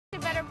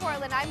Better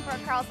Portland, I'm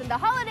Brooke Carlson. The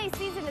holiday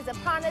season is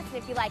upon us, and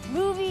if you like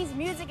movies,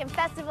 music, and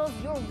festivals,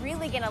 you're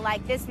really going to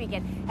like this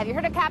weekend. Have you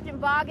heard of Captain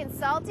Bogg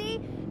Salty?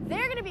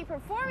 They're going to be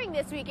performing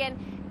this weekend,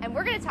 and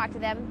we're going to talk to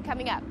them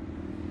coming up.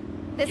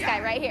 This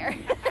guy right here.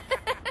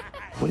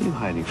 What are you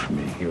hiding from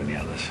me, you and the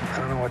others? I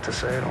don't know what to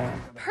say at all.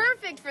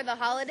 Perfect for the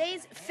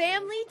holidays,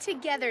 family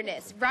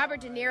togetherness.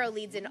 Robert De Niro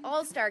leads an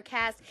all-star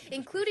cast,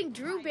 including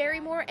Drew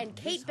Barrymore and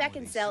Kate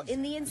Beckinsale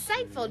in the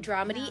insightful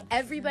dramedy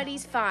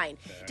Everybody's Fine.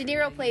 De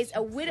Niro plays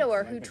a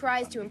widower who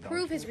tries to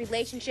improve his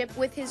relationship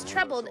with his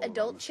troubled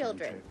adult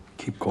children.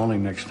 Keep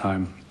calling next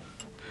time.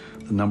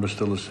 The number's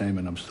still the same,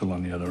 and I'm still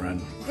on the other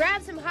end.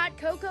 Grab some hot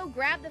cocoa,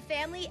 grab the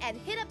family, and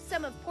hit up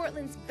some of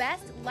Portland's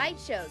best light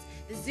shows.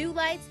 The Zoo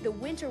Lights, the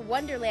Winter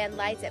Wonderland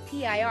Lights at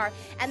PIR,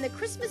 and the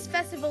Christmas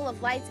Festival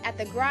of Lights at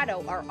the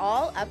Grotto are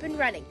all up and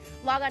running.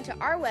 Log on to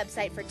our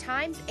website for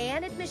times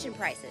and admission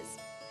prices.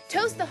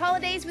 Toast the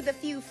holidays with a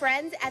few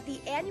friends at the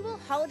annual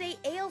Holiday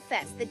Ale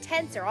Fest. The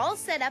tents are all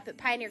set up at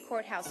Pioneer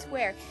Courthouse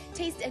Square.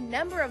 Taste a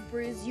number of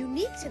brews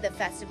unique to the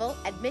festival.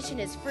 Admission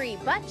is free,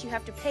 but you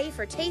have to pay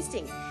for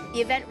tasting. The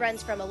event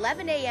runs from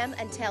 11 a.m.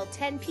 until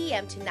 10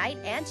 p.m. tonight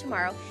and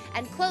tomorrow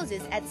and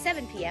closes at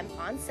 7 p.m.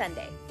 on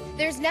Sunday.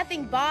 There's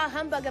nothing bah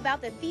humbug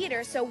about the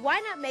theater, so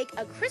why not make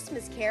A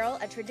Christmas Carol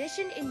a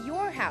tradition in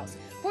your house?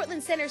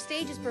 Portland Center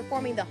Stage is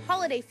performing the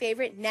holiday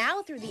favorite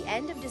now through the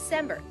end of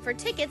December. For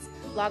tickets,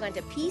 log on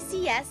to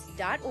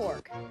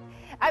pcs.org.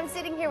 I'm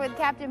sitting here with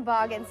Captain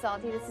Bogg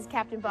Salty. This is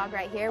Captain Bogg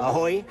right here.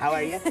 Ahoy, how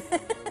are you?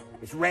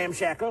 It's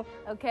Ramshackle.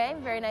 Okay,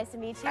 very nice to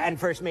meet you. And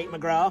First Mate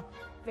McGraw.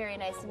 Very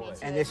nice to meet you.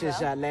 And this is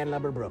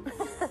Landlubber Brooke.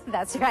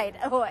 That's right.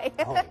 Ahoy.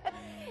 Ahoy.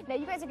 Now,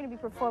 you guys are going to be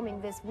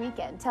performing this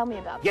weekend. Tell me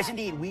about that. Yes,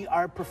 indeed. We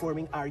are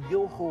performing our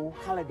Yo-Ho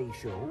Holiday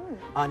Show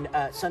on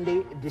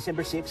Sunday,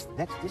 December 6th.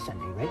 That's this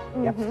Sunday, right?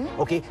 Yep.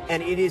 Okay,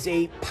 and it is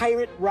a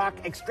pirate rock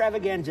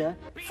extravaganza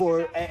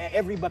for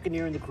every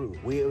Buccaneer in the crew.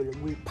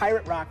 We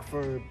pirate rock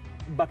for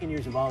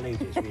Buccaneers of all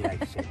ages, we like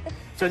to say.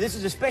 So this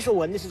is a special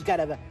one. This has got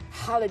a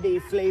holiday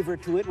flavor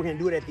to it. We're going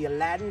to do it at the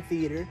Aladdin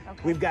Theater.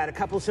 Okay. We've got a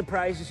couple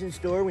surprises in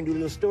store. We're going to do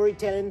a little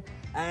storytelling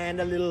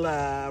and a little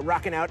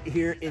rocking out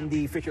here in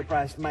the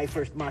Fisher-Price My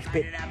First Mosh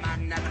Pit.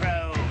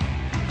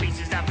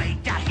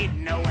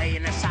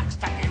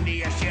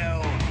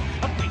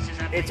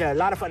 It's a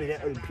lot of fun.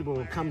 People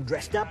will come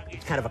dressed up.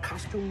 It's kind of a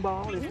costume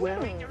ball as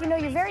well. You know,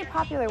 you're very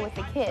popular with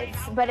the kids,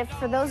 but if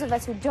for those of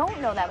us who don't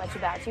know that much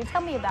about you,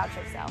 tell me about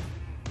yourself.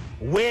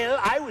 Well,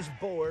 I was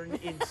born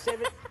in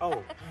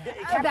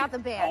about the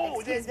band.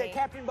 Excuse me.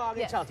 Captain Bogg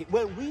Salty.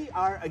 Well, we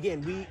are,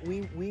 again,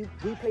 we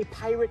play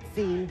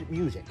pirate-themed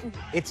music.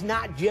 It's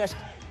not just,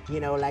 you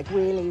know, like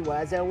Willie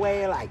was a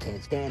whale. I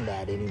can't stand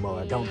that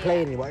anymore. Don't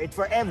play it anymore. It's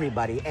for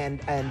everybody.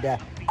 And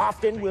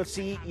often we'll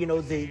see, you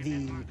know,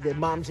 the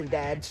moms and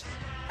dads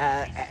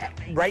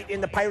right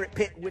in the pirate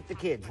pit with the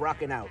kids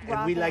rocking out.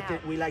 And we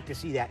like to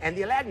see that. And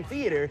the Aladdin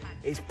Theater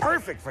is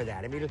perfect for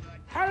that. I mean,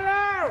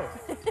 hello!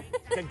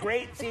 It's a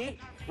great, see?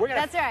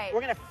 That's right.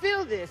 We're gonna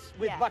fill this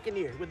with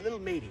Buccaneers, with little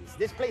mateys.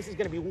 This place is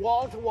gonna be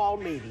wall-to-wall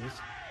mateys,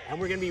 and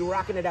we're gonna be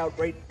rocking it out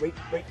right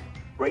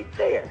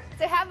there.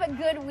 So have a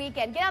good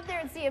weekend. Get out there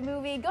and see a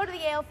movie. Go to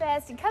the Ale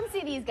Fest and come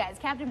see these guys,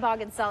 Captain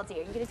Bogg Salty.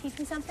 Are you gonna teach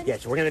me something?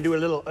 Yes, we're gonna do a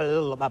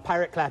little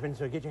pirate clapping.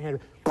 So get your hand.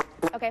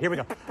 Okay. Here we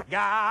go.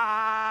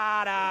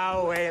 Got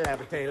a whale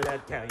of a tale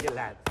to tell you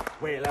lads.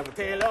 Whale of a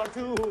tale or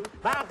two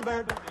about the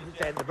bird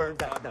and the bird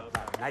that does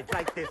nights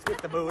like this with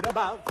the moon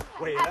above.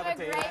 Whale Have of a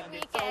tale great and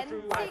weekend. so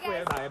true. I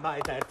swear by my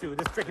tattoo.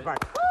 This tricky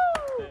part.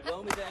 Woo!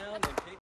 Blow me down.